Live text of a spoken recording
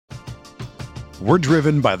We're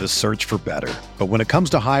driven by the search for better. But when it comes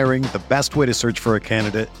to hiring, the best way to search for a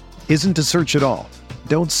candidate isn't to search at all.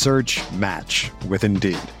 Don't search, match with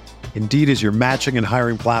Indeed. Indeed is your matching and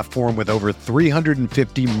hiring platform with over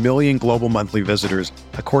 350 million global monthly visitors,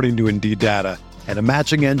 according to Indeed data, and a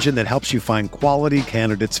matching engine that helps you find quality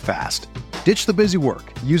candidates fast. Ditch the busy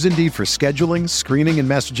work. Use Indeed for scheduling, screening, and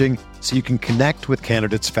messaging so you can connect with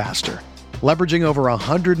candidates faster. Leveraging over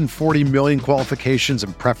 140 million qualifications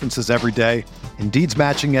and preferences every day, Indeed's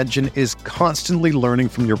matching engine is constantly learning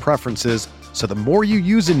from your preferences, so the more you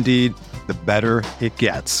use Indeed, the better it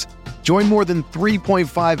gets. Join more than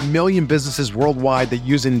 3.5 million businesses worldwide that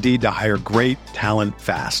use Indeed to hire great talent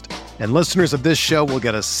fast. And listeners of this show will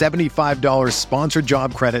get a $75 sponsored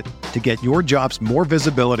job credit to get your jobs more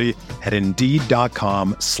visibility at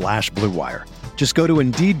Indeed.com/Blue Wire. Just go to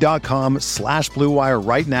Indeed.com/Blue Wire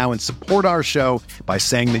right now and support our show by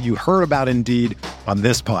saying that you heard about Indeed on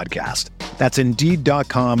this podcast. That's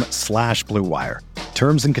Indeed.com/Blue Wire.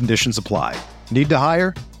 Terms and conditions apply. Need to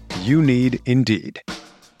hire? You need Indeed.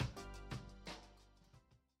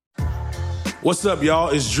 What's up, y'all?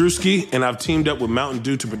 It's Drewski, and I've teamed up with Mountain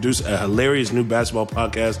Dew to produce a hilarious new basketball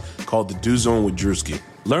podcast called The Dew Zone with Drewski.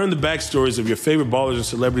 Learn the backstories of your favorite ballers and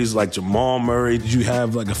celebrities like Jamal Murray. Did you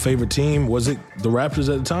have like a favorite team? Was it the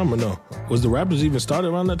Raptors at the time or no? Was the Raptors even started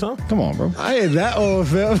around that time? Come on, bro. I ain't that old,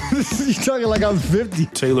 fam. You talking like I'm 50.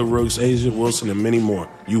 Taylor Rooks, Asia Wilson, and many more.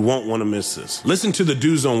 You won't want to miss this. Listen to The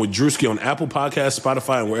Dew Zone with Drewski on Apple Podcasts,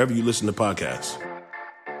 Spotify, and wherever you listen to podcasts.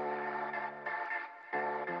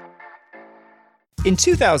 In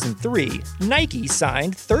 2003, Nike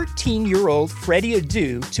signed 13-year-old Freddie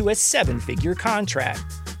Adu to a 7-figure contract.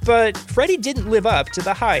 But Freddie didn't live up to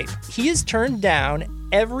the hype. He has turned down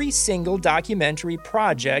every single documentary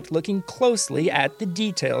project looking closely at the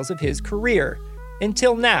details of his career.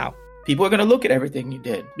 Until now. People are going to look at everything you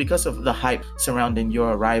did because of the hype surrounding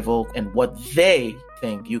your arrival and what they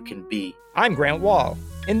think you can be. I'm Grant Wall,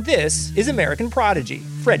 and this is American Prodigy,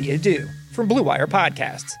 Freddie Adu, from Blue Wire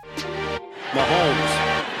Podcasts. Mahomes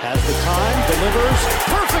has the time, delivers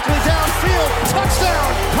perfectly downfield.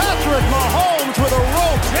 Touchdown! Patrick Mahomes with a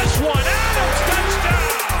rope. This one, Adams,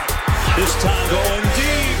 touchdown! This time going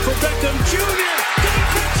deep for Beckham Jr. Did he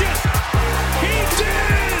catch it? He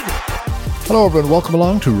did! Hello everyone, welcome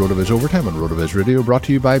along to RotoViz Overtime on RotoViz Radio, brought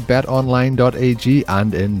to you by betonline.ag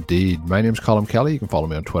and Indeed. My name's Colin Kelly. You can follow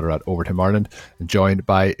me on Twitter at Overtime Ireland, and joined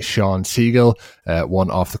by Sean Siegel,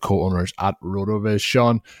 one of the co-owners at RotoViz.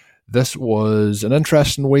 Sean, this was an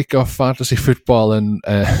interesting week of fantasy football, and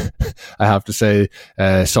I have to say,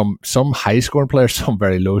 some high-scoring players, some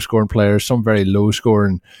very low-scoring players, some very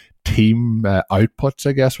low-scoring team outputs,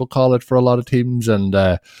 I guess we'll call it, for a lot of teams. And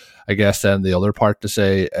I guess then the other part to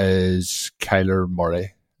say is Kyler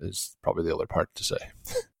Murray is probably the other part to say.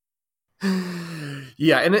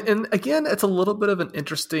 Yeah, and again, it's a little bit of an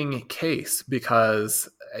interesting case because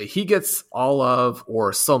he gets all of,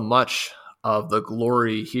 or so much of, the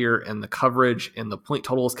glory here, and the coverage and the point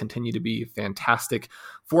totals continue to be fantastic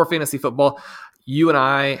for fantasy football. You and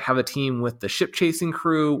I have a team with the ship chasing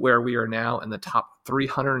crew where we are now in the top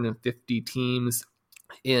 350 teams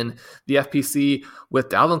in the FPC, with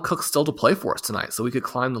Dalvin Cook still to play for us tonight. So we could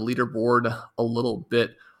climb the leaderboard a little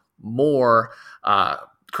bit more.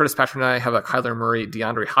 Curtis Patrick and I have a Kyler Murray,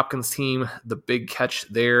 DeAndre Hopkins team. The big catch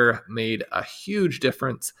there made a huge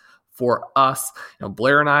difference for us.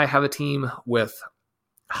 Blair and I have a team with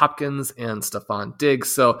Hopkins and Stephon Diggs.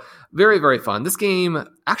 So very, very fun. This game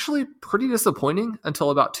actually pretty disappointing until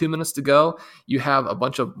about 2 minutes to go. You have a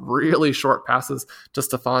bunch of really short passes to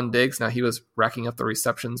Stephon Diggs. Now he was racking up the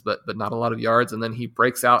receptions, but not a lot of yards. And then he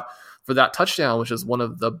breaks out for that touchdown, which is one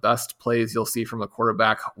of the best plays you'll see from a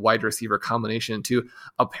quarterback wide receiver combination to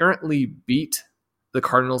apparently beat the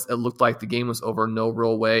Cardinals. It looked like the game was over, no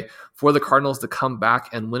real way for the Cardinals to come back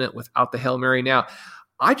and win it without the Hail Mary. Now,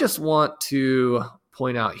 I just want to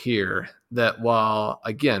point out here that while,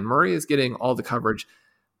 again, Murray is getting all the coverage,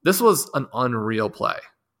 this was an unreal play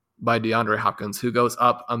by DeAndre Hopkins, who goes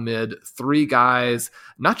up amid three guys,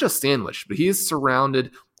 not just sandwiched, but he's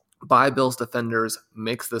surrounded by Bills defenders,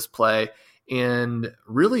 makes this play, and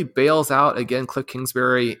really bails out, again, Cliff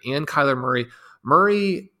Kingsbury and Kyler Murray.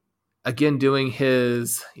 Murray, again, doing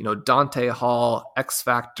his, Dante Hall, X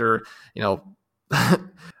Factor,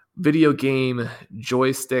 video game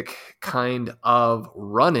joystick kind of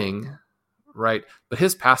running, right? But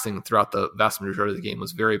his passing throughout the vast majority of the game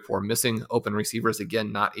was very poor, missing open receivers,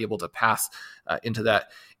 again, not able to pass into that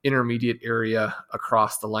intermediate area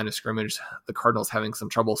across the line of scrimmage. The Cardinals having some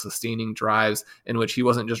trouble sustaining drives in which he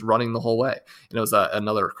wasn't just running the whole way. And it was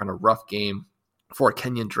another kind of rough game for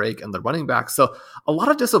Kenyon Drake and the running back. So a lot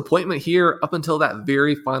of disappointment here up until that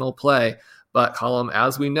very final play. But Colin,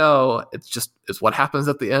 as we know, it's what happens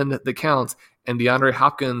at the end that counts. And DeAndre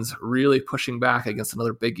Hopkins really pushing back against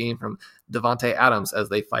another big game from Devontae Adams as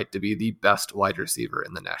they fight to be the best wide receiver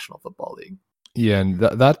in the National Football League. Yeah, and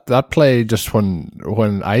that play, just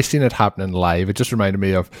when I seen it happening live, it just reminded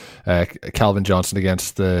me of Calvin Johnson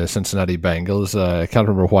against the Cincinnati Bengals. I can't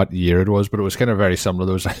remember what year it was, but it was kind of very similar.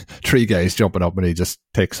 There was three guys jumping up and he just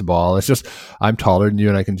takes the ball. It's just, I'm taller than you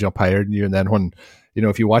and I can jump higher than you. And then when,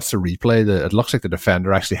 if you watch the replay, it looks like the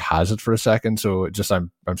defender actually has it for a second. So it just,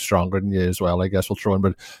 I'm stronger than you as well, I guess we'll throw in.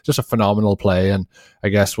 But just a phenomenal play. And I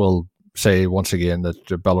guess we'll say once again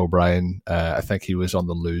that Bill O'Brien, I think he was on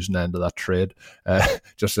the losing end of that trade,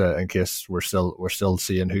 just in case we're still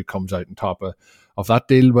seeing who comes out on top of that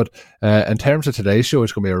deal. But in terms of today's show,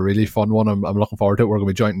 it's going to be a really fun one. I'm looking forward to it. We're going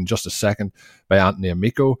to be joined in just a second by Anthony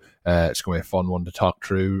Amico. It's going to be a fun one to talk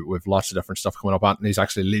through with lots of different stuff coming up. Anthony's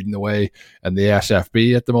actually leading the way in the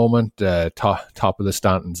SFB at the moment, top of the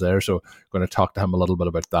standings there. So going to talk to him a little bit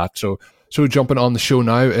about that. So jumping on the show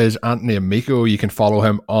now is Anthony Amico. You can follow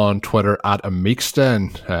him on Twitter at Amicsta.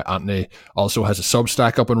 And Anthony also has a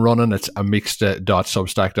Substack up and running. It's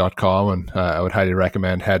amicsta.substack.com. And I would highly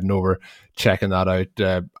recommend heading over, checking that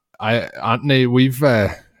out. Anthony,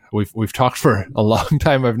 we've talked for a long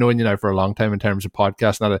time. I've known you now for a long time in terms of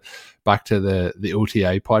podcasts. Back to the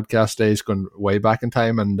OTI podcast days, going way back in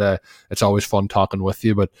time, and it's always fun talking with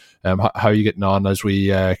you. But how are you getting on as we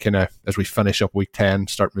finish up week 10,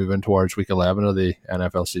 start moving towards week 11 of the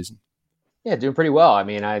NFL season? Yeah, doing pretty well. I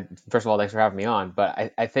mean, first of all, thanks for having me on.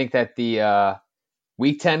 But I think that the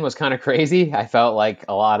week 10 was kind of crazy. I felt like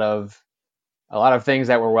a lot of things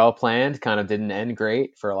that were well planned kind of didn't end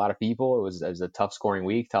great for a lot of people. It was a tough scoring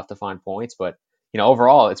week, tough to find points. But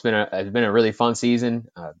overall, it's been a really fun season.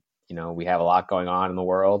 We have a lot going on in the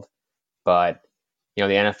world, but the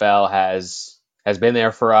NFL has been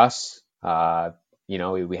there for us.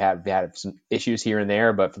 We have had some issues here and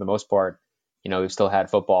there, but for the most part, we've still had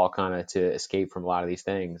football kind of to escape from a lot of these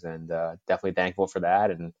things, and definitely thankful for that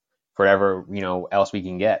and for whatever else we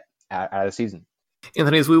can get out of the season.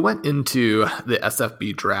 Anthony, as we went into the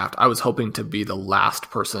SFB draft, I was hoping to be the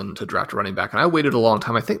last person to draft a running back, and I waited a long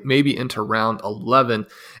time, I think maybe into round 11,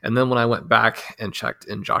 and then when I went back and checked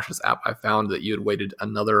in Josh's app, I found that you had waited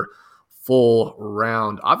another full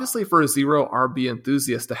round. Obviously, for a zero RB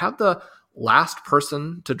enthusiast, to have the last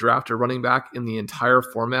person to draft a running back in the entire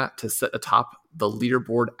format to sit atop the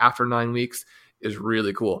leaderboard after 9 weeks is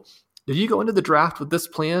really cool. Did you go into the draft with this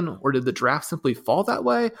plan, or did the draft simply fall that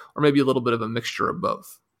way, or maybe a little bit of a mixture of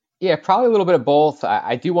both? Yeah, probably a little bit of both.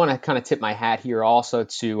 I do want to kind of tip my hat here also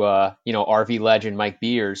to RV legend Mike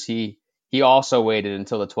Beers. He also waited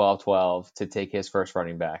until the 12-12 to take his first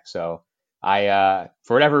running back. So I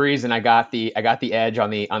for whatever reason I got the edge on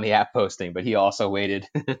the app posting, but he also waited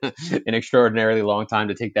an extraordinarily long time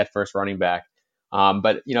to take that first running back.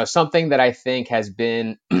 But something that I think has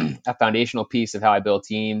been a foundational piece of how I build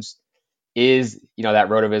teams is, that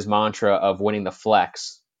RotoViz mantra of winning the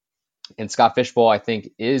flex. And Scott Fishbowl, I think,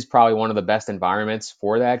 is probably one of the best environments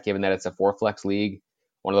for that, given that it's a 4-flex league.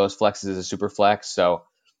 One of those flexes is a super flex. So,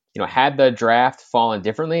 had the draft fallen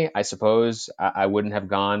differently, I suppose I wouldn't have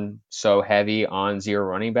gone so heavy on zero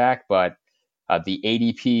running back. But the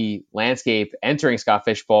ADP landscape entering Scott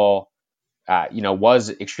Fishbowl, was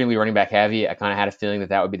extremely running back heavy. I kind of had a feeling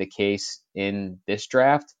that would be the case in this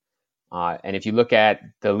draft. And if you look at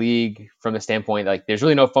the league from the standpoint, like, there's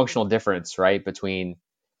really no functional difference, right, between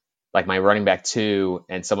like my running back 2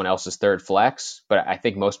 and someone else's third flex. But I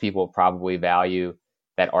think most people probably value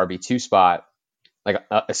that RB2 spot like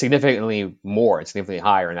significantly more and significantly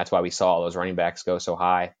higher. And that's why we saw those running backs go so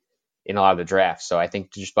high in a lot of the drafts. So I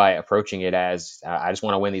think just by approaching it as I just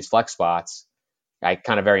want to win these flex spots, I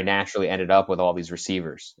kind of very naturally ended up with all these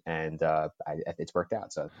receivers, and it's worked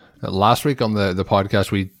out. So last week on the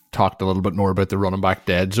podcast, we talked a little bit more about the running back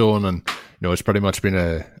dead zone, and it's pretty much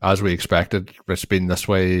been as we expected. It's been this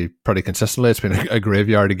way pretty consistently. It's been a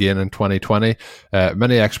graveyard again in 2020.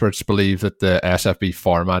 Many experts believe that the SFB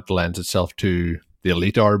format lends itself to the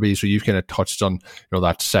elite RB. So you've kind of touched on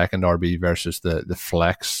that second RB versus the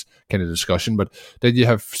flex kind of discussion. But did you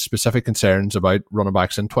have specific concerns about running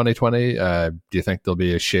backs in 2020? Do you think there'll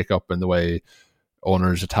be a shake-up in the way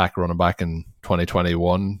owners attack running back in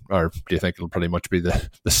 2021, or do you think it'll pretty much be the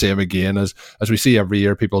same again? As we see every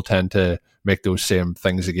year, people tend to make those same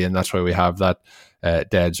things again. That's why we have that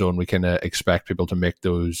dead zone. We kind of expect people to make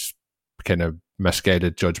those kind of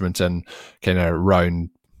misguided judgments in kind of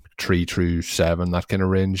round 3 through 7, that kind of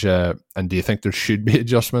range. And do you think there should be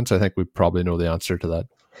adjustments? I think we probably know the answer to that.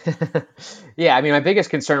 Yeah, I mean, my biggest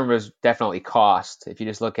concern was definitely cost. If you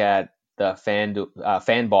just look at the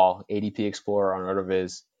Fanball ADP Explorer on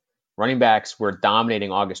RotoViz, running backs were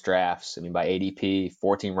dominating August drafts. I mean, by ADP,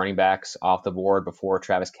 14 running backs off the board before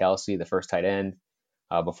Travis Kelce, the first tight end,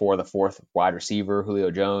 before the fourth wide receiver,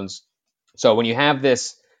 Julio Jones. So when you have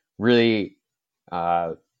this really,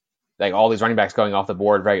 like all these running backs going off the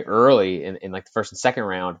board very early in like the first and second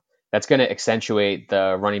round, that's going to accentuate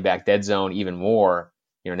the running back dead zone even more.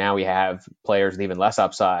 Now we have players with even less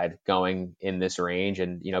upside going in this range.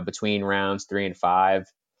 And, between rounds 3 and 5,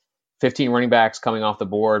 15 running backs coming off the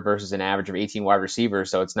board versus an average of 18 wide receivers.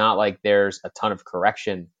 So it's not like there's a ton of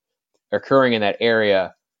correction occurring in that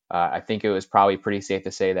area. I think it was probably pretty safe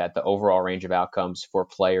to say that the overall range of outcomes for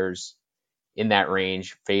players in that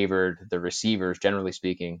range favored the receivers, generally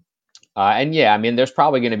speaking. And yeah, I mean, there's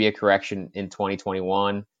probably going to be a correction in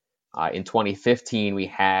 2021. In 2015, we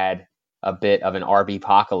had a bit of an RB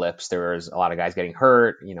apocalypse. There was a lot of guys getting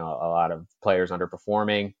hurt, a lot of players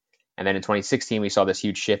underperforming. And then in 2016, we saw this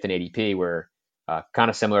huge shift in ADP where kind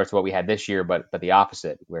of similar to what we had this year, but the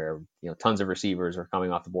opposite, where, tons of receivers are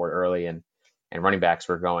coming off the board early and running backs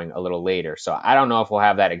were going a little later. So I don't know if we'll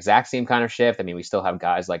have that exact same kind of shift. I mean, we still have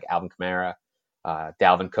guys like Alvin Kamara,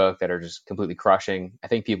 Dalvin Cook that are just completely crushing. I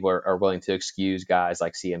think people are willing to excuse guys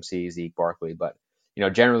like CMC, Zeke, Barkley, but,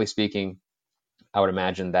 generally speaking, I would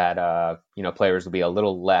imagine that, players will be a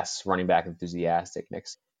little less running back enthusiastic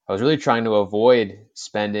next. I was really trying to avoid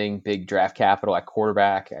spending big draft capital at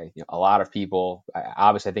quarterback. A lot of people,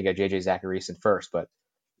 obviously I think at JJ Zachariason first, but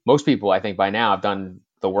most people I think by now have done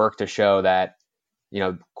the work to show that,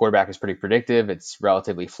 quarterback is pretty predictive. It's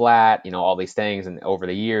relatively flat, all these things. And over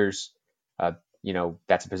the years,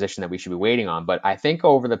 that's a position that we should be waiting on. But I think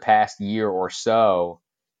over the past year or so,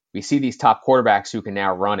 we see these top quarterbacks who can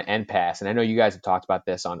now run and pass. And I know you guys have talked about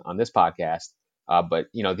this on this podcast. But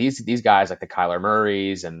these guys like the Kyler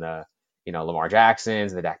Murrays and the Lamar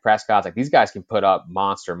Jacksons and the Dak Prescotts, like these guys can put up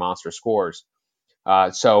monster scores.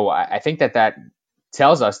 So I think that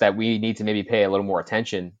tells us that we need to maybe pay a little more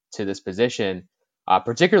attention to this position,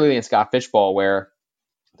 particularly in Scott Fishbowl, where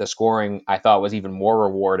the scoring I thought was even more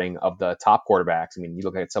rewarding of the top quarterbacks. I mean, you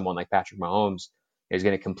look at someone like Patrick Mahomes, he's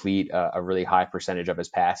going to complete a really high percentage of his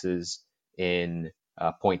passes in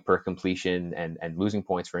point per completion and losing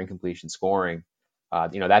points for incompletion scoring.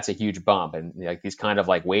 That's a huge bump. And like these kind of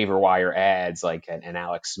like waiver wire ads, like an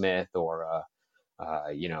Alex Smith or,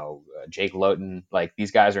 Jake Loughton, like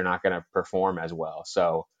these guys are not going to perform as well.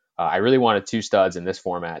 So I really wanted 2 studs in this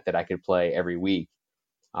format that I could play every week.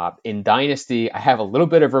 In Dynasty, I have a little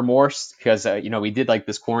bit of remorse because, we did like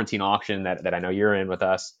this quarantine auction that I know you're in with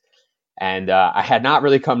us. And I had not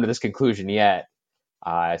really come to this conclusion yet.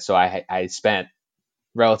 So I spent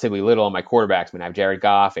relatively little on my quarterbacks. I mean, I have Jared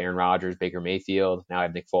Goff, Aaron Rodgers, Baker Mayfield. Now I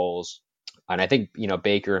have Nick Foles. And I think,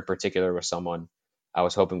 Baker in particular was someone I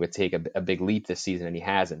was hoping would take a big leap this season, and he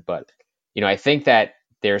hasn't. But, I think that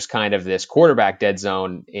there's kind of this quarterback dead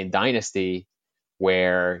zone in Dynasty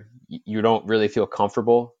where you don't really feel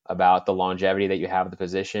comfortable about the longevity that you have at the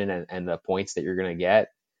position and the points that you're going to get.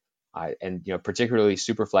 And particularly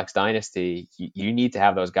Superflex Dynasty, you need to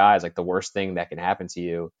have those guys. Like the worst thing that can happen to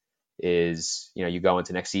you is, you go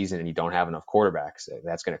into next season and you don't have enough quarterbacks.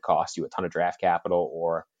 That's going to cost you a ton of draft capital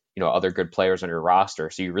or, other good players on your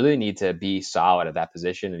roster. So you really need to be solid at that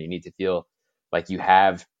position, and you need to feel like you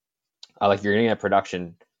have, like you're getting that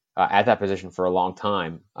production at that position for a long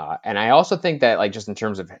time. And I also think that like, just in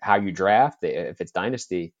terms of how you draft, if it's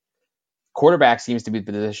Dynasty, quarterback seems to be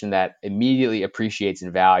the position that immediately appreciates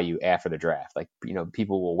in value after the draft. Like,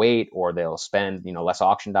 people will wait or they'll spend, less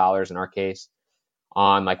auction dollars in our case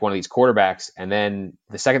on like one of these quarterbacks. And then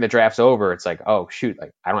the second the draft's over, it's like, oh shoot,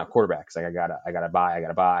 like I don't have quarterbacks. Like I gotta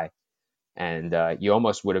buy. And you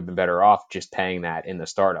almost would have been better off just paying that in the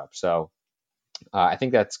startup. So I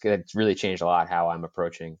think that's really changed a lot how I'm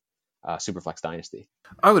approaching Superflex Dynasty.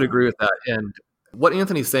 I would agree with that. And what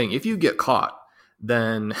Anthony's saying, if you get caught,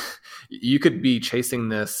 then you could be chasing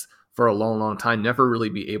this for a long time, never really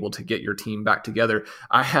be able to get your team back together.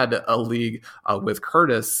 I had a league with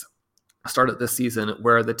Curtis started this season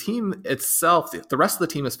where the team itself, the rest of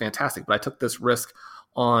the team is fantastic, but I took this risk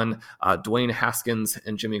on Dwayne Haskins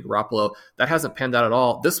and Jimmy Garoppolo. That hasn't panned out at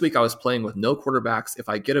all. This week I was playing with no quarterbacks. If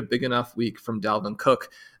I get a big enough week from Dalvin Cook,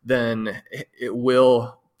 then it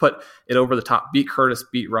will put it over the top, beat Curtis,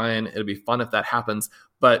 beat Ryan. It'll be fun if that happens.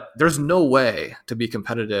 But there's no way to be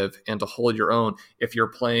competitive and to hold your own if you're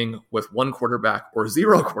playing with one quarterback or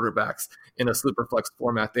 0 quarterbacks in a Superflex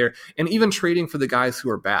format there. And even trading for the guys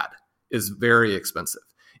who are bad is very expensive.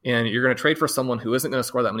 And you're going to trade for someone who isn't going to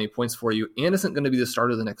score that many points for you and isn't going to be the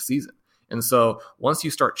starter the next season. And so once you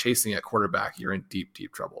start chasing at quarterback, you're in deep,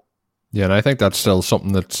 deep trouble. Yeah, and I think that's still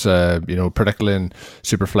something that's, particularly in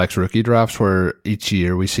Superflex rookie drafts, where each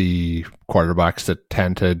year we see quarterbacks that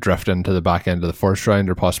tend to drift into the back end of the first round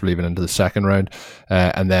or possibly even into the second round.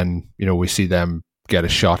 And then, we see them get a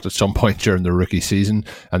shot at some point during the rookie season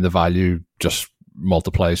and the value just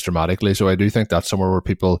multiplies dramatically. So I do think that's somewhere where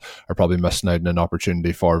people are probably missing out on an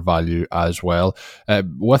opportunity for value as well.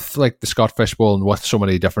 With like the Scott Fish Bowl and with so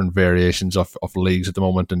many different variations of leagues at the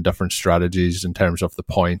moment and different strategies in terms of the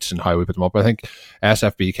points and how we put them up, I think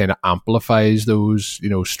SFB kind of amplifies those,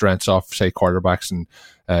 strengths of, say, quarterbacks. And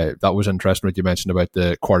that was interesting what you mentioned about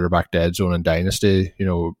the quarterback dead zone in Dynasty.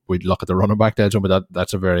 We'd look at the running back dead zone, but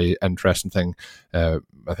that's a very interesting thing.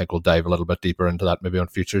 I think we'll dive a little bit deeper into that maybe on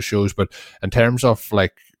future shows. But in terms of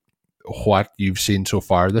like what you've seen so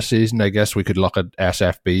far this season, I guess we could look at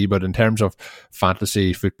SFB, but in terms of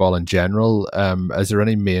fantasy football in general, is there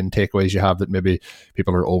any main takeaways you have that maybe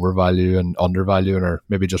people are overvaluing and undervaluing or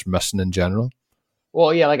maybe just missing in general?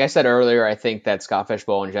 Well, yeah, like I said earlier, I think that Scott Fish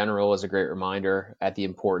Bowl in general is a great reminder at the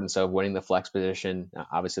importance of winning the flex position.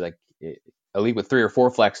 Obviously, like a league with 3 or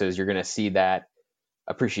 4 flexes, you're going to see that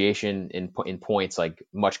appreciation in points like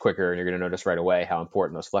much quicker, and you're going to notice right away how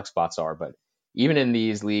important those flex spots are. But even in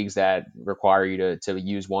these leagues that require you to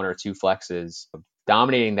use 1 or 2 flexes,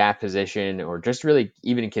 dominating that position or just really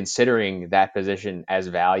even considering that position as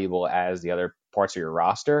valuable as the other parts of your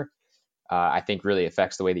roster, I think really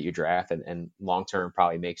affects the way that you draft and long-term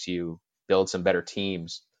probably makes you build some better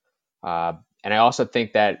teams. And I also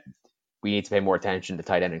think that we need to pay more attention to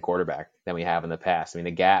tight end and quarterback than we have in the past. I mean,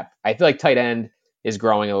 the gap, I feel like tight end is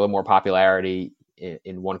growing a little more popularity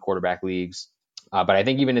in one quarterback leagues. But I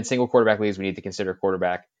think even in single quarterback leagues, we need to consider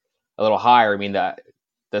quarterback a little higher. I mean, the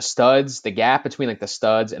studs, the gap between like the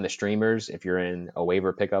studs and the streamers, if you're in a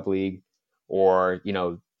waiver pickup league or,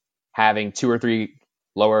 having 2 or 3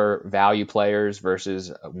 lower value players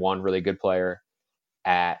versus one really good player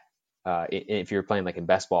if you're playing like in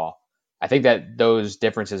best ball, I think that those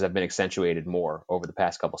differences have been accentuated more over the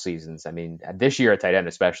past couple seasons. I mean, this year at tight end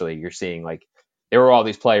especially, you're seeing like there were all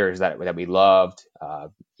these players that we loved,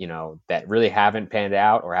 that really haven't panned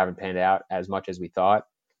out as much as we thought.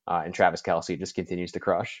 And Travis Kelce just continues to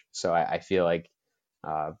crush. So I feel like,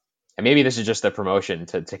 and maybe this is just a promotion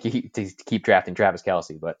to keep drafting Travis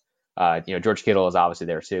Kelce, but George Kittle is obviously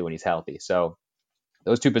there too when he's healthy. So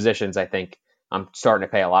those 2 positions, I think I'm starting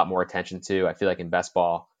to pay a lot more attention to. I feel like in best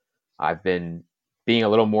ball, I've been being a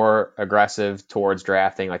little more aggressive towards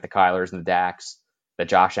drafting like the Kylers and the Daks, the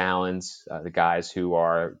Josh Allens, the guys who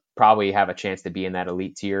are probably have a chance to be in that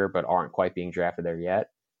elite tier, but aren't quite being drafted there yet.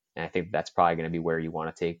 And I think that's probably going to be where you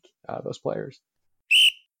want to take those players.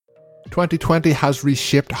 2020 has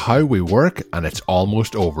reshaped how we work, and it's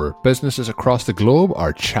almost over. Businesses across the globe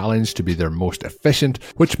are challenged to be their most efficient,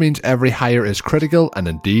 which means every hire is critical, and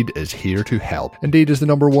Indeed is here to help. Indeed is the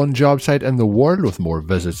 #1 job site in the world with more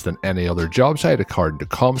visits than any other job site, according to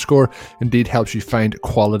ComScore. Indeed helps you find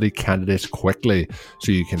quality candidates quickly,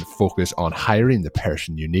 so you can focus on hiring the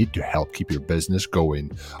person you need to help keep your business going.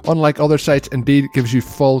 Unlike other sites, Indeed gives you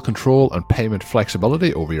full control and payment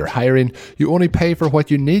flexibility over your hiring. You only pay for what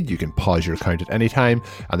you need. You can pause your account at any time,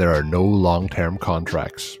 and there are no long-term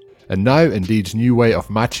contracts. And now Indeed's new way of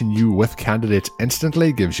matching you with candidates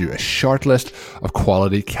instantly gives you a short list of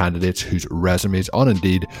quality candidates whose resumes on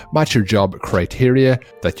Indeed match your job criteria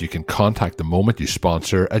that you can contact the moment you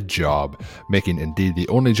sponsor a job, making Indeed the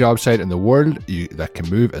only job site in the world that can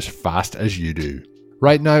move as fast as you do.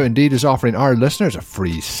 Right now, Indeed is offering our listeners a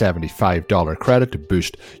free $75 credit to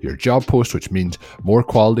boost your job post, which means more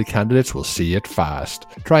quality candidates will see it fast.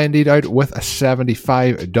 Try Indeed out with a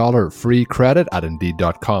 $75 free credit at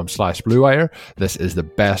Indeed.com/BlueWire. This is the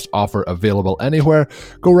best offer available anywhere.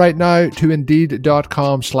 Go right now to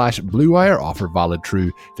Indeed.com/BlueWire. Offer valid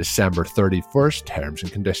through December 31st. Terms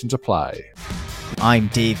and conditions apply. I'm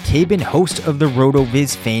Dave Cabin, host of the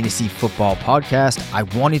RotoViz Fantasy Football Podcast. I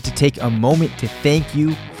wanted to take a moment to thank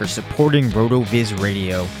you for supporting RotoViz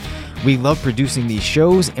Radio. We love producing these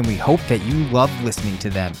shows, and we hope that you love listening to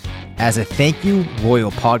them. As a thank you,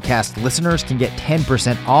 loyal podcast listeners can get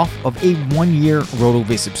 10% off of a 1-year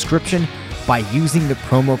RotoViz subscription by using the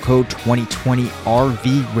promo code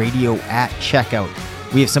 2020RVRadio at checkout.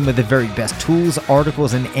 We have some of the very best tools,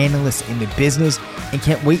 articles, and analysts in the business and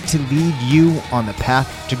can't wait to lead you on the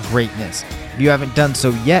path to greatness. If you haven't done so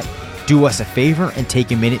yet, do us a favor and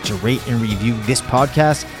take a minute to rate and review this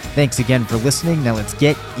podcast. Thanks again for listening. Now let's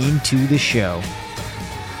get into the show.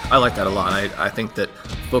 I like that a lot. I think that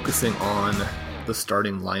focusing on the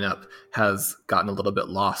starting lineup has gotten a little bit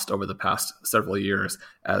lost over the past several years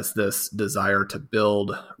as this desire to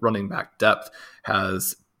build running back depth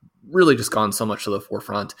has really just gone so much to the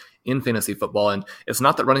forefront in fantasy football. And it's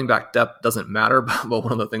not that running back depth doesn't matter, but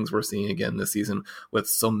one of the things we're seeing again this season with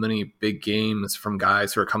so many big games from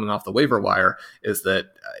guys who are coming off the waiver wire is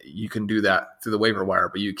that you can do that through the waiver wire,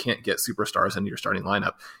 but you can't get superstars into your starting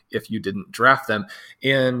lineup if you didn't draft them.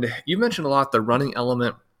 And you mentioned a lot the running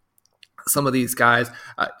element. Some of these guys,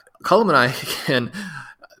 Cullum and I can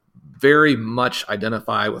very much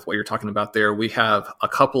identify with what you're talking about there. We have a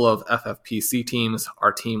couple of FFPC teams.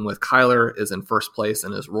 Our team with Kyler is in first place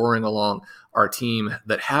and is roaring along. Our team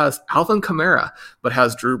that has Alvin Kamara, but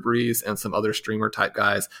has Drew Brees and some other streamer type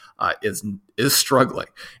guys is struggling.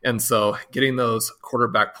 And so getting those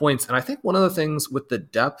quarterback points. And I think one of the things with the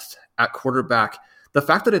depth at quarterback, the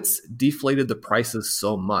fact that it's deflated the prices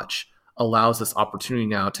so much allows this opportunity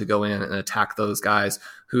now to go in and attack those guys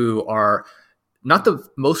who are not the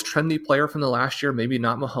most trendy player from the last year, maybe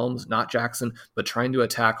not Mahomes, not Jackson, but trying to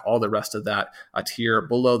attack all the rest of that tier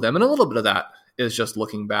below them. And a little bit of that is just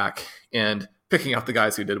looking back and picking out the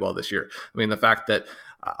guys who did well this year. I mean, the fact that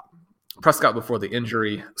Prescott before the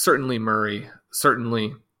injury, certainly Murray,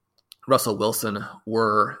 certainly Russell Wilson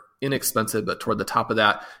were inexpensive, but toward the top of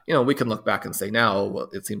that, we can look back and say now, well,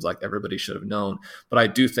 it seems like everybody should have known. But I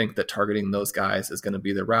do think that targeting those guys is going to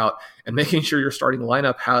be the route, and making sure your starting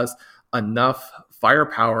lineup has enough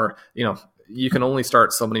firepower. You can only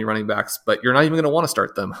start so many running backs, but you're not even going to want to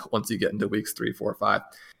start them once you get into weeks 3, 4, 5.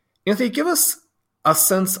 Anthony, give us a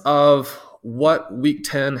sense of what week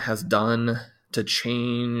 10 has done to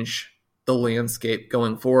change the landscape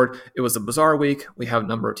going forward. It was a bizarre week. We have a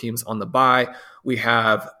number of teams on the bye. We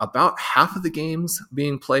have about half of the games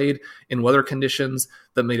being played in weather conditions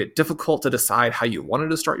that made it difficult to decide how you wanted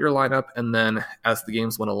to start your lineup. And then as the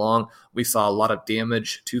games went along, we saw a lot of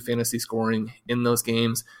damage to fantasy scoring in those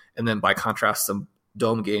games. And then by contrast, some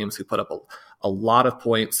dome games who put up a lot of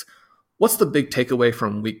points. What's the big takeaway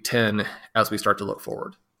from week 10 as we start to look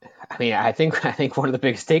forward? I mean, I think one of the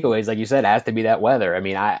biggest takeaways, like you said, has to be that weather. I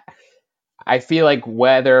mean, I feel like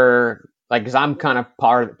weather, like, because I'm kind of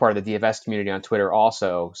part of the DFS community on Twitter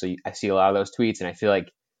also, so I see a lot of those tweets, and I feel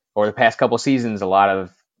like over the past couple seasons, a lot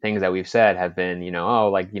of things that we've said have been, you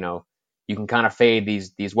can kind of fade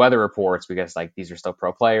these weather reports because like these are still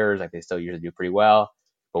pro players, like they still usually do pretty well,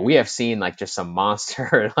 but we have seen like just some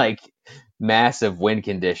monster, like massive wind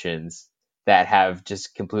conditions that have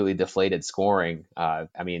just completely deflated scoring. I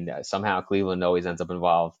mean, somehow Cleveland always ends up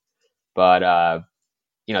involved, but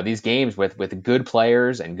these games with good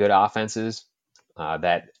players and good offenses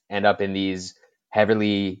that end up in these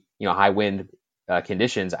heavily, high wind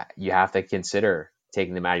conditions, you have to consider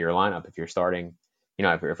taking them out of your lineup if you're starting.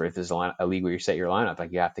 If there's a league where you set your lineup,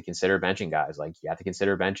 like you have to consider benching guys. Like you have to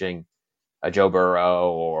consider benching a Joe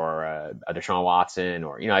Burrow or a Deshaun Watson,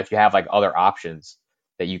 or if you have like other options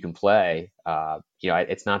that you can play,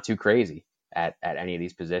 it's not too crazy at any of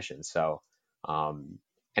these positions. So.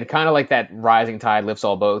 And kind of like that rising tide lifts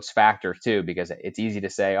all boats factor too, because it's easy to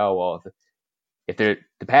say, oh, well, if the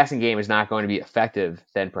passing game is not going to be effective,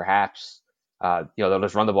 then perhaps, they'll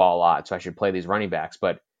just run the ball a lot. So I should play these running backs.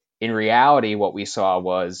 But in reality, what we saw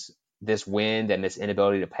was this wind and this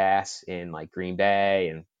inability to pass in like Green Bay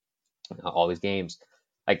and all these games.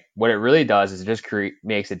 Like what it really does is it just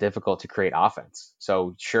makes it difficult to create offense.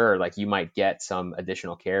 So sure, like you might get some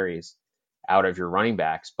additional carries out of your running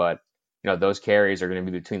backs, but those carries are going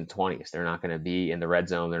to be between the 20s. They're not going to be in the red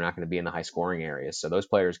zone. They're not going to be in the high scoring areas. So those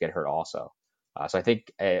players get hurt also. So I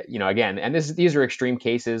think, again, and these are extreme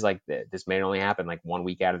cases. Like this may only happen like 1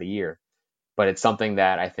 week out of the year, but it's something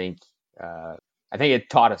that I think it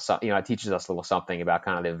taught us, it teaches us a little something about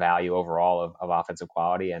kind of the value overall of offensive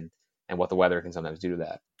quality and what the weather can sometimes do to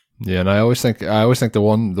that. Yeah, and I always think the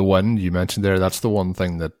wind you mentioned there, that's the one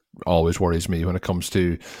thing that always worries me when it comes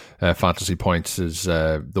to fantasy points is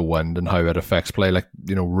the wind and how it affects play. Like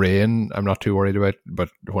rain, I'm not too worried about, but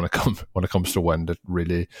when it comes to wind, it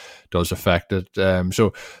really does affect it.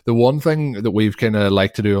 So the one thing that we've kind of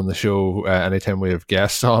like to do on the show, anytime we have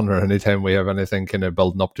guests on or anytime we have anything kind of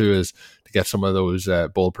building up to, is to get some of those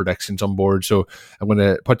bold predictions on board. So I'm going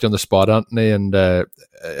to put you on the spot, Anthony, and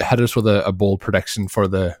hit us with a bold prediction for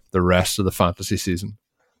the rest of the fantasy season.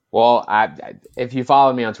 Well, if you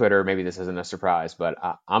follow me on Twitter, maybe this isn't a surprise, but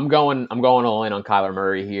I'm going all in on Kyler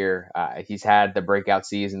Murray here. He's had the breakout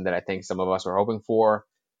season that I think some of us are hoping for.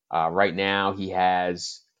 Right now, he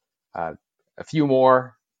has a few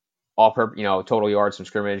more total yards from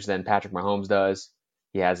scrimmage than Patrick Mahomes does.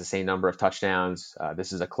 He has the same number of touchdowns.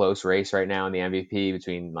 This is a close race right now in the MVP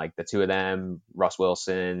between like the two of them, Russ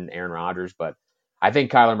Wilson, Aaron Rodgers. But I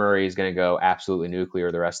think Kyler Murray is going to go absolutely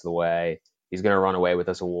nuclear the rest of the way. He's going to run away with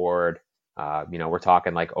this award. We're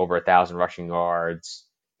talking like over 1,000 rushing yards,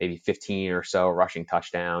 maybe 15 or so rushing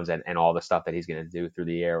touchdowns, and all the stuff that he's going to do through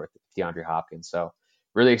the air with DeAndre Hopkins. So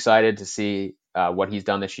really excited to see what he's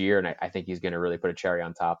done this year, and I think he's going to really put a cherry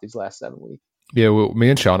on top these last 7 weeks. Yeah, well, me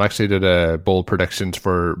and Sean actually did bold predictions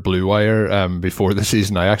for Blue Wire before the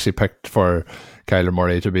season. I actually picked for Kyler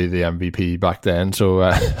Murray to be the MVP back then, so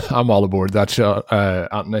I'm all aboard that shot,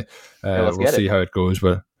 Anthony. We'll see how it goes,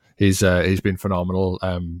 but he's been phenomenal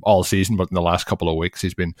all season, but in the last couple of weeks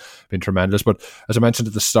he's been tremendous. But as I mentioned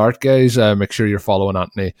at the start, guys, make sure you're following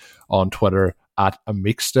Anthony on Twitter at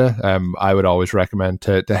Amixta. I would always recommend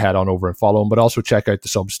to head on over and follow him, but also check out the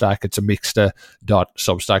Substack. It's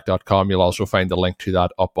amixta.substack.com. You'll also find the link to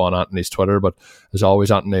that up on Anthony's Twitter. But as always,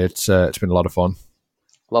 Anthony, it's been a lot of fun.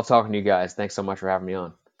 Love talking to you guys. Thanks so much for having me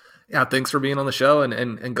on. Yeah, thanks for being on the show,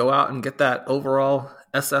 and go out and get that overall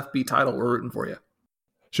SFB title. We're rooting for you.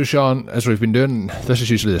 So, Sean, as we've been doing, this is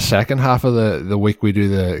usually the second half of the week we do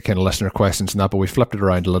the kind of listener questions and that, but we flipped it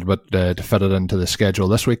around a little bit to fit it into the schedule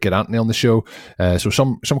this week, get Anthony on the show. So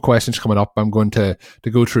some questions coming up. I'm going to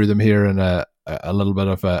go through them here in a little bit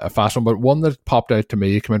of a fast one, but one that popped out to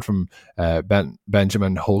me coming from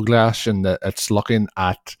Benjamin Holglash, and it's looking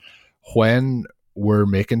at when we're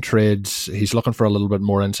making trades. He's looking for a little bit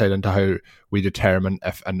more insight into how we determine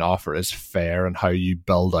if an offer is fair and how you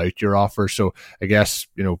build out your offer. So I guess,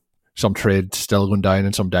 some trades still going down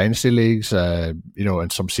in some dynasty leagues, and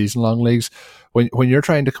some season-long leagues. When you're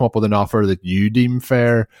trying to come up with an offer that you deem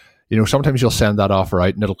fair, sometimes you'll send that offer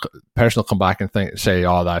out and person will come back and say,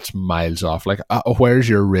 oh, that's miles off. Like, where's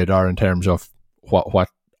your radar in terms of what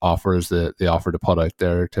offer is the offer to put out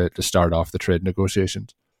there to start off the trade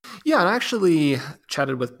negotiations? Yeah, and I actually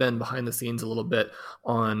chatted with Ben behind the scenes a little bit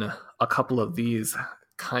on a couple of these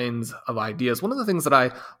kinds of ideas. One of the things that I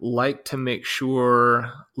like to make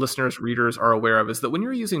sure listeners, readers are aware of is that when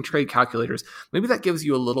you're using trade calculators, maybe that gives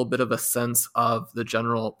you a little bit of a sense of the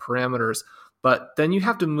general parameters, but then you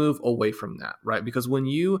have to move away from that, right? Because when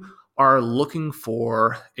you are looking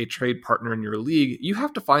for a trade partner in your league, you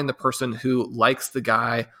have to find the person who likes the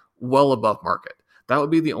guy well above market. That would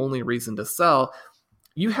be the only reason to sell.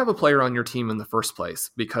 You have a player on your team in the first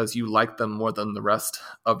place because you like them more than the rest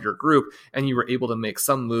of your group, and you were able to make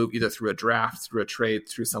some move either through a draft, through a trade,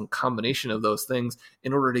 through some combination of those things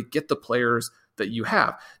in order to get the players that you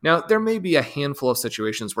have. Now, there may be a handful of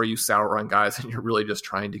situations where you sour on guys and you're really just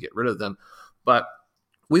trying to get rid of them, but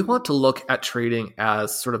we want to look at trading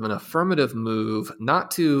as sort of an affirmative move,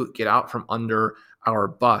 not to get out from under our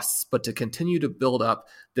busts, but to continue to build up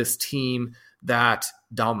this team that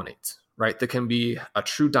dominates. Right, that can be a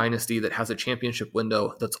true dynasty that has a championship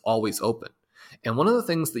window that's always open. And one of the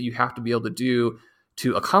things that you have to be able to do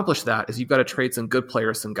to accomplish that is you've got to trade some good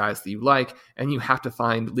players, some guys that you like, and you have to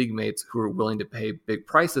find league mates who are willing to pay big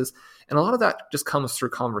prices. And a lot of that just comes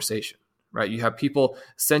through conversation, right? You have people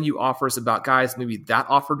send you offers about guys, maybe that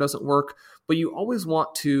offer doesn't work, but you always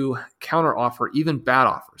want to counter offer even bad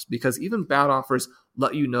offers, because even bad offers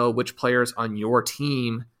let you know which players on your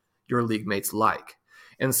team your league mates like.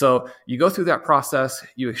 And so you go through that process,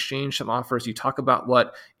 you exchange some offers, you talk about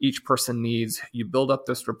what each person needs, you build up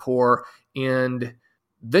this rapport, and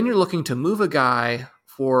then you're looking to move a guy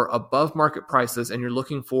for above market prices, and you're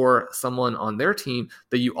looking for someone on their team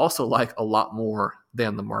that you also like a lot more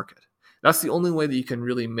than the market. That's the only way that you can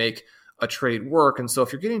really make a trade work. And so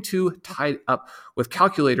if you're getting too tied up with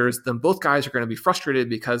calculators, then both guys are going to be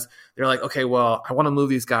frustrated because they're like, okay, well, I want to move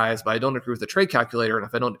these guys, but I don't agree with the trade calculator. And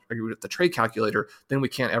if I don't agree with the trade calculator, then we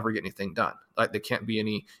can't ever get anything done. Like, there can't be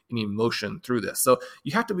any motion through this. So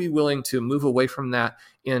you have to be willing to move away from that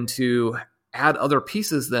and to add other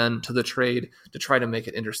pieces then to the trade to try to make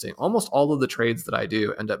it interesting. Almost all of the trades that I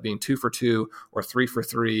do end up being 2 for 2 or 3 for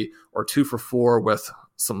 3 or 2 for 4 with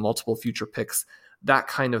some multiple future picks, that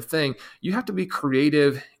kind of thing. You have to be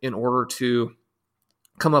creative in order to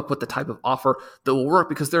come up with the type of offer that will work,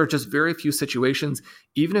 because there are just very few situations,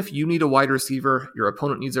 even if you need a wide receiver, your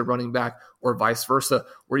opponent needs a running back, or vice versa,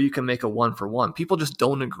 where you can make a 1-for-1. People just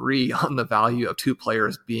don't agree on the value of two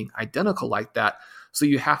players being identical like that. So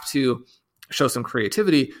you have to show some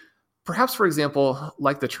creativity. Perhaps, for example,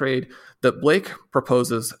 like the trade that Blake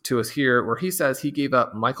proposes to us here, where he says he gave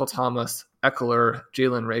up Michael Thomas, Eckler,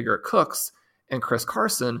 Jalen Reagor, Cooks, and Chris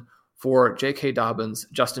Carson for J.K. Dobbins,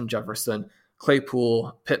 Justin Jefferson,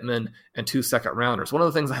 Claypool, Pittman, and 2 second-rounders. One of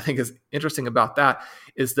the things I think is interesting about that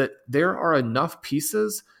is that there are enough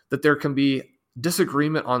pieces that there can be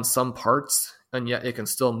disagreement on some parts, and yet it can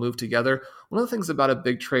still move together. One of the things about a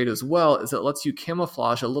big trade as well is it lets you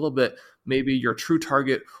camouflage a little bit maybe your true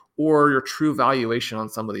target or your true valuation on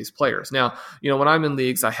some of these players. Now, when I'm in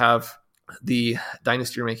leagues, I have the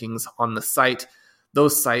dynasty rankings on the site.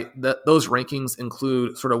 Those rankings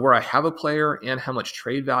include sort of where I have a player and how much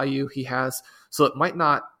trade value he has. So it might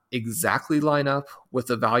not exactly line up with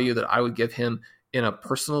the value that I would give him in a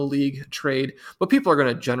personal league trade, but people are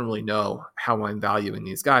going to generally know how I'm valuing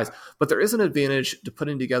these guys. But there is an advantage to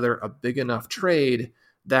putting together a big enough trade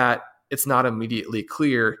that it's not immediately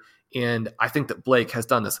clear. And I think that Blake has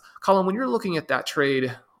done this. Colin, when you're looking at that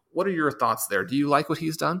trade, what are your thoughts there? Do you like what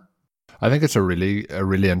he's done? I think it's a really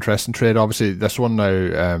interesting trade. Obviously, this one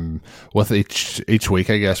now, with each week,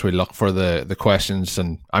 I guess we look for the questions,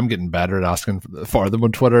 and I'm getting better at asking for them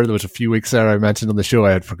on Twitter. There was a few weeks there I mentioned on the show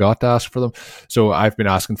I had forgot to ask for them, so I've been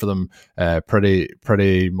asking for them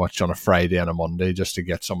pretty much on a Friday and a Monday just to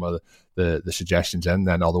get some of the suggestions in.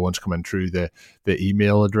 Then other ones come in through the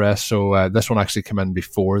email address. So this one actually came in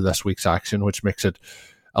before this week's action, which makes it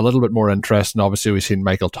a little bit more interesting. Obviously, we've seen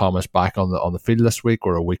Michael Thomas back on the field this week.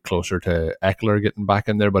 We're a week closer to Eckler getting back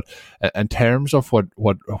in there. But in terms of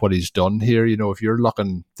what he's done here, if you're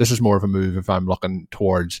looking, this is more of a move. If I'm looking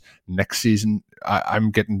towards next season,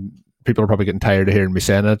 people are probably getting tired of hearing me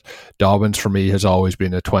saying it. Dobbins for me has always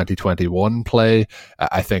been a 2021 play.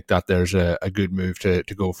 I think that there's a good move to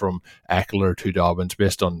go from Eckler to Dobbins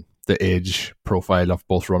based on the age profile of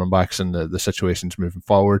both running backs and the situations moving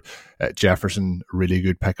forward. Jefferson, really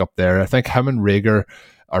good pick up there. I think him and Reagor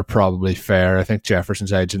are probably fair. I think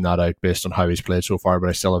Jefferson's edging that out based on how he's played so far, but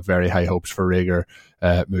I still have very high hopes for Reagor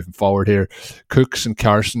moving forward here. Cooks and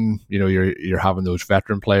Carson, you're having those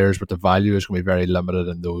veteran players, but the value is going to be very limited,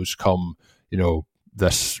 and those come,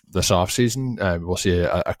 this off season. We'll see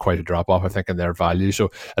a quite a drop off, I think, in their value. So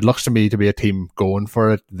it looks to me to be a team going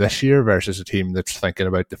for it this year versus a team that's thinking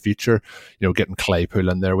about the future. Getting Claypool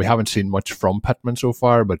in there. We haven't seen much from Pittman so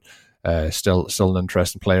far, but still an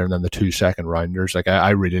interesting player. And then the 2 second rounders,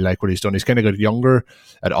 I really like what he's done. He's kind of got younger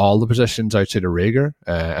at all the positions outside of Reagor,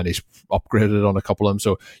 and he's upgraded on a couple of them.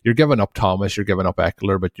 So you're giving up Thomas, you're giving up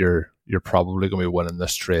Eckler, but you're probably going to be winning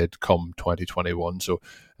this trade come 2021. So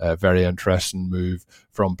very interesting move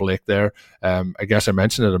from Blake there. I guess I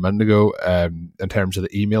mentioned it a minute ago. In terms of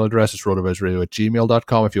the email address, it's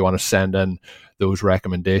rotovizradio@gmail.com. If you want to send in those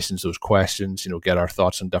recommendations, those questions, get our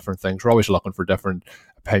thoughts on different things. We're always looking for different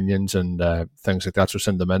opinions and things like that, so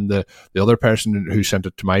send them in. The other person who sent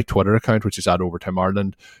it to my Twitter account, which is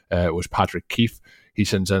 @OvertimeIreland, was Patrick Keefe. He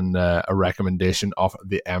sends in a recommendation of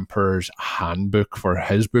The Emperor's Handbook for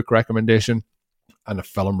his book recommendation, and a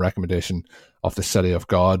film recommendation of The City of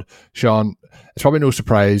God. Sean, it's probably no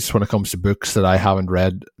surprise when it comes to books that I haven't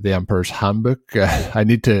read The Emperor's Handbook. I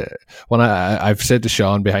need to, I've said to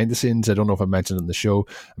Sean behind the scenes, I don't know if I mentioned it in the show,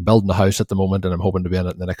 I'm building a house at the moment and I'm hoping to be in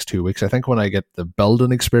it in the next 2 weeks. I think when I get the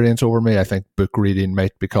building experience over me, I think book reading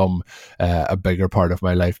might become a bigger part of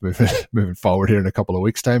my life moving forward here in a couple of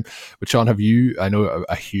weeks' time. But Sean, I know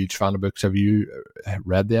a huge fan of books, have you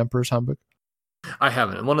read The Emperor's Handbook? I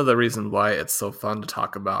haven't. And one of the reasons why it's so fun to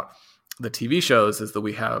talk about the TV shows is that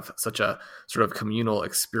we have such a sort of communal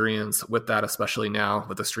experience with that, especially now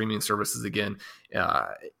with the streaming services again,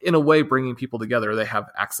 in a way, bringing people together. They have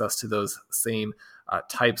access to those same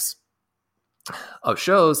types of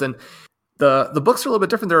shows. And the books are a little bit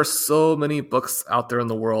different. There are so many books out there in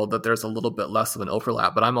the world that there's a little bit less of an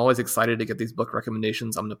overlap, but I'm always excited to get these book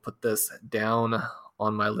recommendations. I'm going to put this down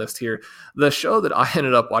on my list here. The show that I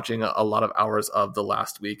ended up watching a lot of hours of the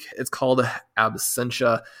last week, it's called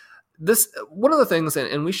Absentia. This, one of the things,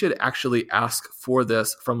 and we should actually ask for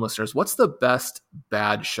this from listeners, what's the best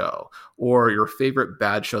bad show or your favorite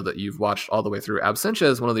bad show that you've watched all the way through? Absentia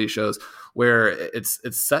is one of these shows where it's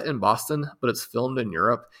set in Boston, but it's filmed in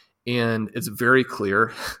Europe, and it's very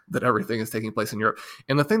clear that everything is taking place in Europe.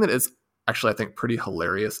 And the thing that is actually, I think, pretty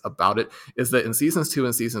hilarious about it is that in seasons 2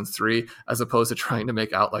 and seasons 3, as opposed to trying to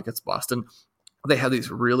make out like it's Boston, they have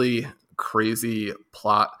these really crazy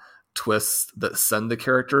plot twists that send the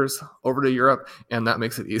characters over to Europe, and that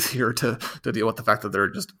makes it easier to deal with the fact that they're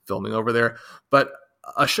just filming over there. But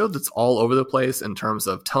a show that's all over the place in terms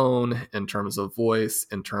of tone, in terms of voice,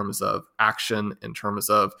 in terms of action, in terms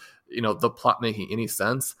of, the plot making any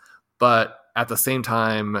sense, but at the same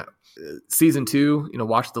time, season 2,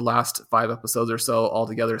 watch the last 5 episodes or so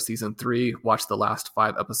altogether. Season 3, watch the last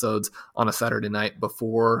 5 episodes on a Saturday night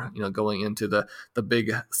before, going into the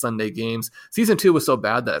big Sunday games. Season 2 was so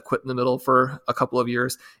bad that I quit in the middle for a couple of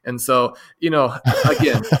years. And so,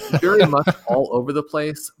 again, very much all over the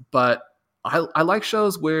place, but I like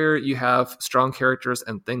shows where you have strong characters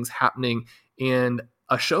and things happening, and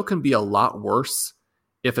a show can be a lot worse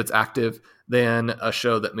if it's active than a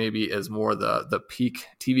show that maybe is more the peak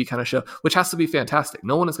TV kind of show, which has to be fantastic.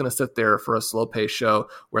 No one is going to sit there for a slow paced show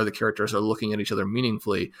where the characters are looking at each other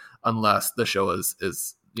meaningfully unless the show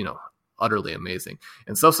is utterly amazing.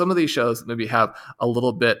 And so some of these shows maybe have a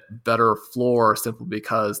little bit better floor simply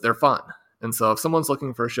because they're fun. And so if someone's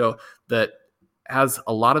looking for a show that has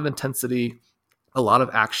a lot of intensity, a lot of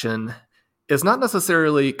action, is not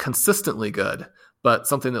necessarily consistently good, but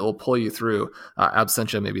something that will pull you through,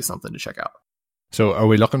 Absentia may be something to check out. So are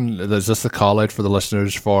we looking, is this the call out for the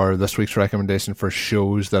listeners for this week's recommendation for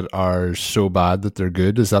shows that are so bad that they're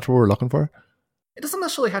good? Is that what we're looking for? It doesn't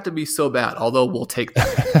necessarily have to be so bad, although we'll take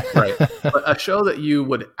that, right? But a show that you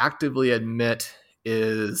would actively admit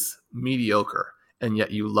is mediocre, and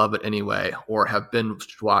yet you love it anyway, or have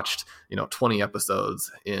binge watched, 20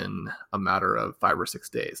 episodes in a matter of 5 or 6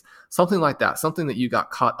 days. Something like that, something that you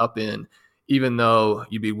got caught up in, even though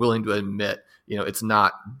you'd be willing to admit, it's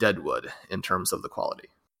not Deadwood in terms of the quality.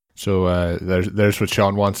 So there's what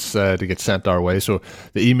Sean wants to get sent our way. So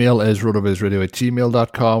the email is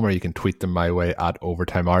rotovizradio@gmail.com, or you can tweet them my way at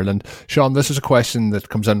Overtime Ireland. Sean, this is a question that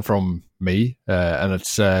comes in from me, and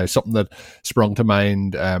it's something that sprung to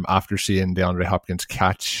mind after seeing DeAndre Hopkins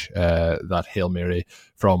catch that Hail Mary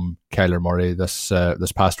from Kyler Murray this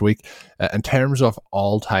past week. In terms of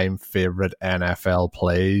all-time favourite NFL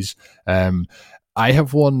plays, I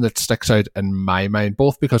have one that sticks out in my mind,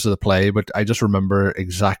 both because of the play, but I just remember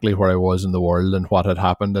exactly where I was in the world and what had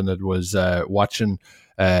happened, and it was watching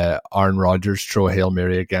Aaron Rodgers throw a Hail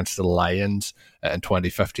Mary against the Lions in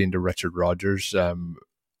 2015 to Richard Rodgers.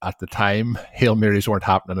 At the time, Hail Marys weren't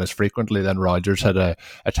happening as frequently. Then Rodgers had a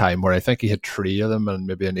time where I think he had 3 of them in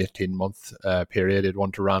maybe an 18-month period. He had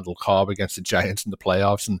one to Randall Cobb against the Giants in the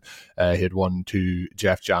playoffs, and he had one to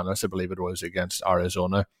Jeff Janis, I believe it was, against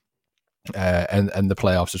Arizona and the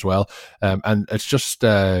playoffs as well. And it's just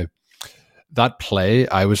that play.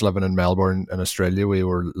 I was living in Melbourne in Australia. We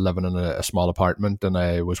were living in a small apartment, and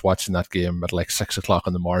I was watching that game at like 6 o'clock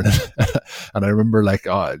in the morning. And I remember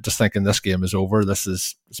just thinking, this game is over.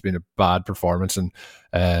 It's been a bad performance. And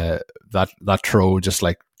that throw just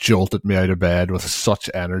like jolted me out of bed with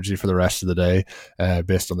such energy for the rest of the day,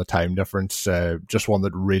 based on the time difference. Just one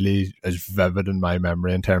that really is vivid in my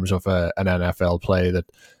memory in terms of an NFL play that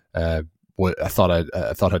I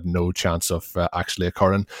thought had no chance of actually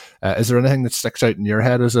occurring. Is there anything that sticks out in your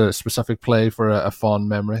head as a specific play for a fond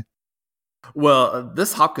memory? Well,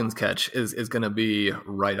 this Hopkins catch is going to be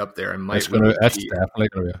right up there, and that's definitely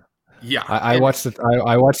going to be. Yeah, I watched it.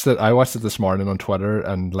 I watched it this morning on Twitter,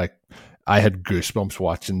 and I had goosebumps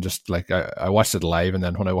watching. Just I watched it live, and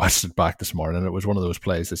then when I watched it back this morning, it was one of those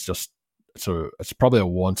plays. It's probably a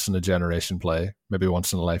once in a generation play, maybe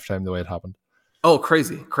once in a lifetime, the way it happened. Oh,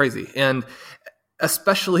 crazy. And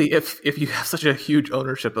especially if you have such a huge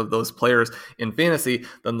ownership of those players in fantasy,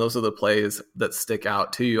 then those are the plays that stick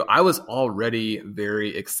out to you. I was already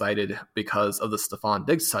very excited because of the Stephon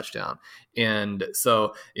Diggs touchdown. And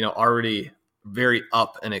so, already very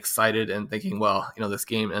up and excited and thinking, well, this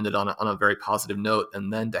game ended on a very positive note.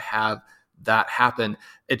 And then to have that happen,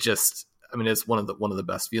 it's one of the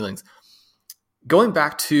best feelings. Going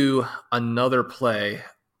back to another play,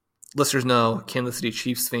 listeners know, Kansas City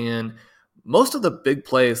Chiefs fan, most of the big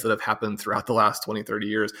plays that have happened throughout the last 20, 30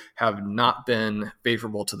 years have not been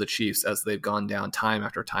favorable to the Chiefs as they've gone down time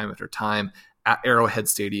after time after time at Arrowhead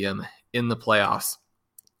Stadium in the playoffs.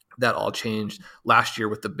 That all changed last year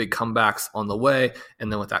with the big comebacks on the way,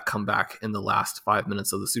 and then with that comeback in the last 5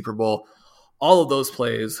 minutes of the Super Bowl. All of those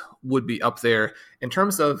plays would be up there in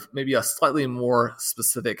terms of maybe a slightly more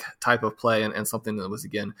specific type of play and something that was,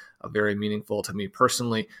 again, very meaningful to me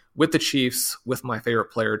personally with the Chiefs, with my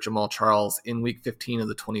favorite player, Jamal Charles, in week 15 of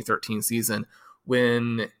the 2013 season,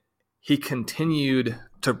 when he continued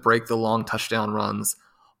to break the long touchdown runs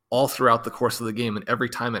all throughout the course of the game. And every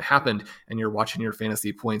time it happened and you're watching your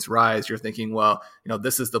fantasy points rise, you're thinking, well,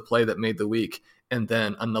 this is the play that made the week. And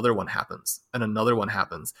then another one happens and another one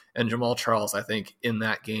happens. And Jamal Charles, I think, in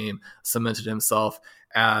that game cemented himself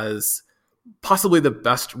as possibly the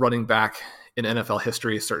best running back in NFL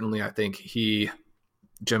history. Certainly, I think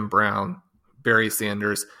Jim Brown, Barry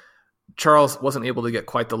Sanders. Charles wasn't able to get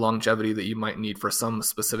quite the longevity that you might need for some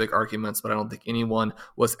specific arguments, but I don't think anyone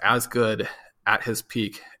was as good at his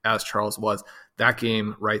peak as Charles was. That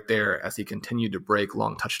game right there, as he continued to break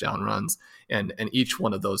long touchdown runs, and each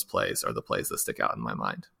one of those plays are the plays that stick out in my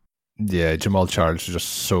mind. Yeah, Jamal Charles is just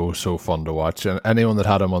so fun to watch, and anyone that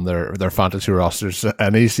had him on their fantasy rosters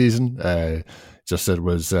any season, Just it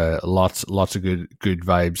was lots of good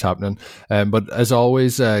vibes happening. But as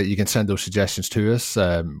always, you can send those suggestions to us.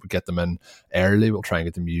 Get them in early. We'll try and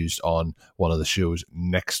get them used on one of the shows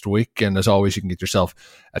next week. And as always, you can get yourself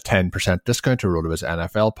a 10% discount to RotoViz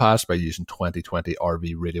NFL Pass by using 2020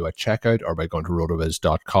 RV Radio at checkout, or by going to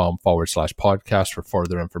rotoviz.com/podcast for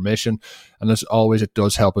further information. And as always, it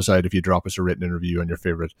does help us out if you drop us a written review on your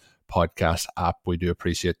favorite podcast app. We do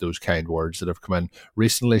appreciate those kind words that have come in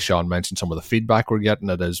recently. Sean mentioned some of the feedback we're getting.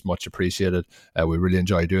 It is much appreciated. We really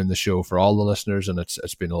enjoy doing the show for all the listeners, and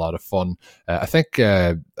it's been a lot of fun. I think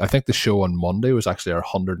the show on Monday was actually our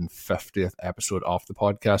 150th episode off the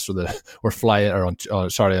podcast. So we're flying, or on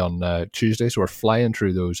Tuesday. So we're flying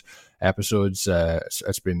through those episodes.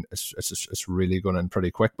 It's really going in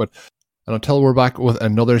pretty quick, but. And until we're back with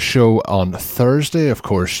another show on Thursday, of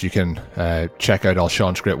course, you can check out all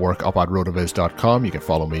Sean's great work up at rotoviz.com. You can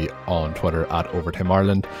follow me on Twitter at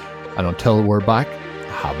OvertimeIreland. And until we're back,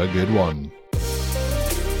 have a good one.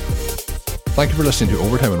 Thank you for listening to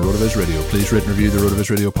Overtime on RotoViz Radio. Please rate and review the RotoViz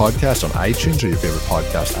Radio podcast on iTunes or your favorite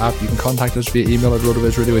podcast app. You can contact us via email at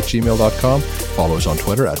rotovizradio@gmail.com. Follow us on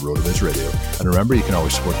Twitter at RotoViz Radio. And remember, you can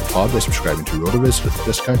always support the pod by subscribing to RotoViz with a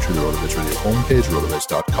discount through the RotoViz Radio homepage,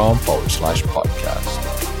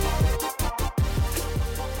 rotoviz.com/podcast.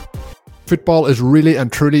 Football is really and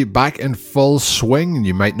truly back in full swing, and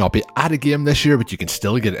you might not be at a game this year, but you can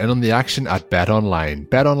still get in on the action at BetOnline.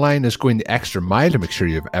 BetOnline is going the extra mile to make sure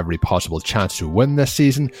you have every possible chance to win this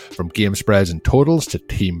season. From game spreads and totals to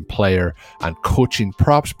team, player, and coaching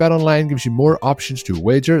props, BetOnline gives you more options to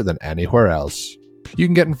wager than anywhere else. You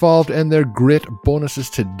can get involved in their great bonuses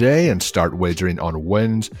today and start wagering on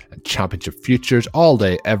wins and championship futures all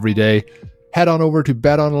day, every day. Head on over to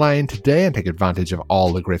BetOnline today and take advantage of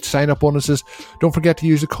all the great sign-up bonuses. Don't forget to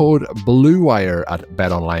use the code BLUEWIRE at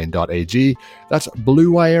betonline.ag. That's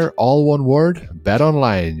BLUEWIRE, all one word.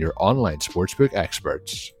 BetOnline, your online sportsbook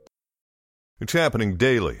experts. It's happening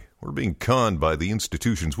daily. We're being conned by the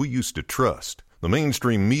institutions we used to trust. The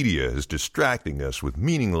mainstream media is distracting us with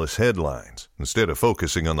meaningless headlines instead of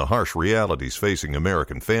focusing on the harsh realities facing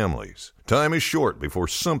American families. Time is short before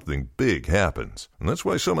something big happens, and that's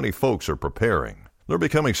why so many folks are preparing. They're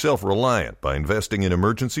becoming self-reliant by investing in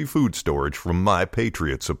emergency food storage from My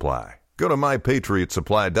Patriot Supply. Go to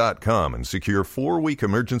MyPatriotSupply.com and secure 4-week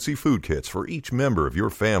emergency food kits for each member of your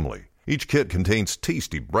family. Each kit contains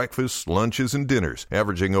tasty breakfasts, lunches, and dinners,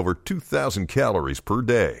 averaging over 2,000 calories per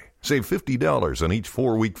day. Save $50 on each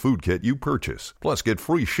 4-week food kit you purchase. Plus, get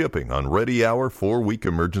free shipping on Ready Hour 4-week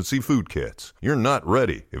emergency food kits. You're not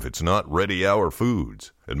ready if it's not Ready Hour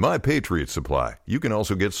foods. At My Patriot Supply, you can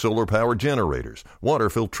also get solar power generators, water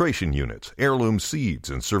filtration units, heirloom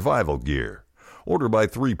seeds, and survival gear. Order by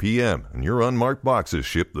 3 p.m. and your unmarked boxes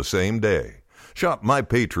ship the same day. Shop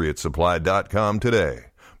MyPatriotSupply.com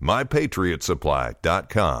today.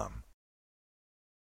 MyPatriotSupply.com.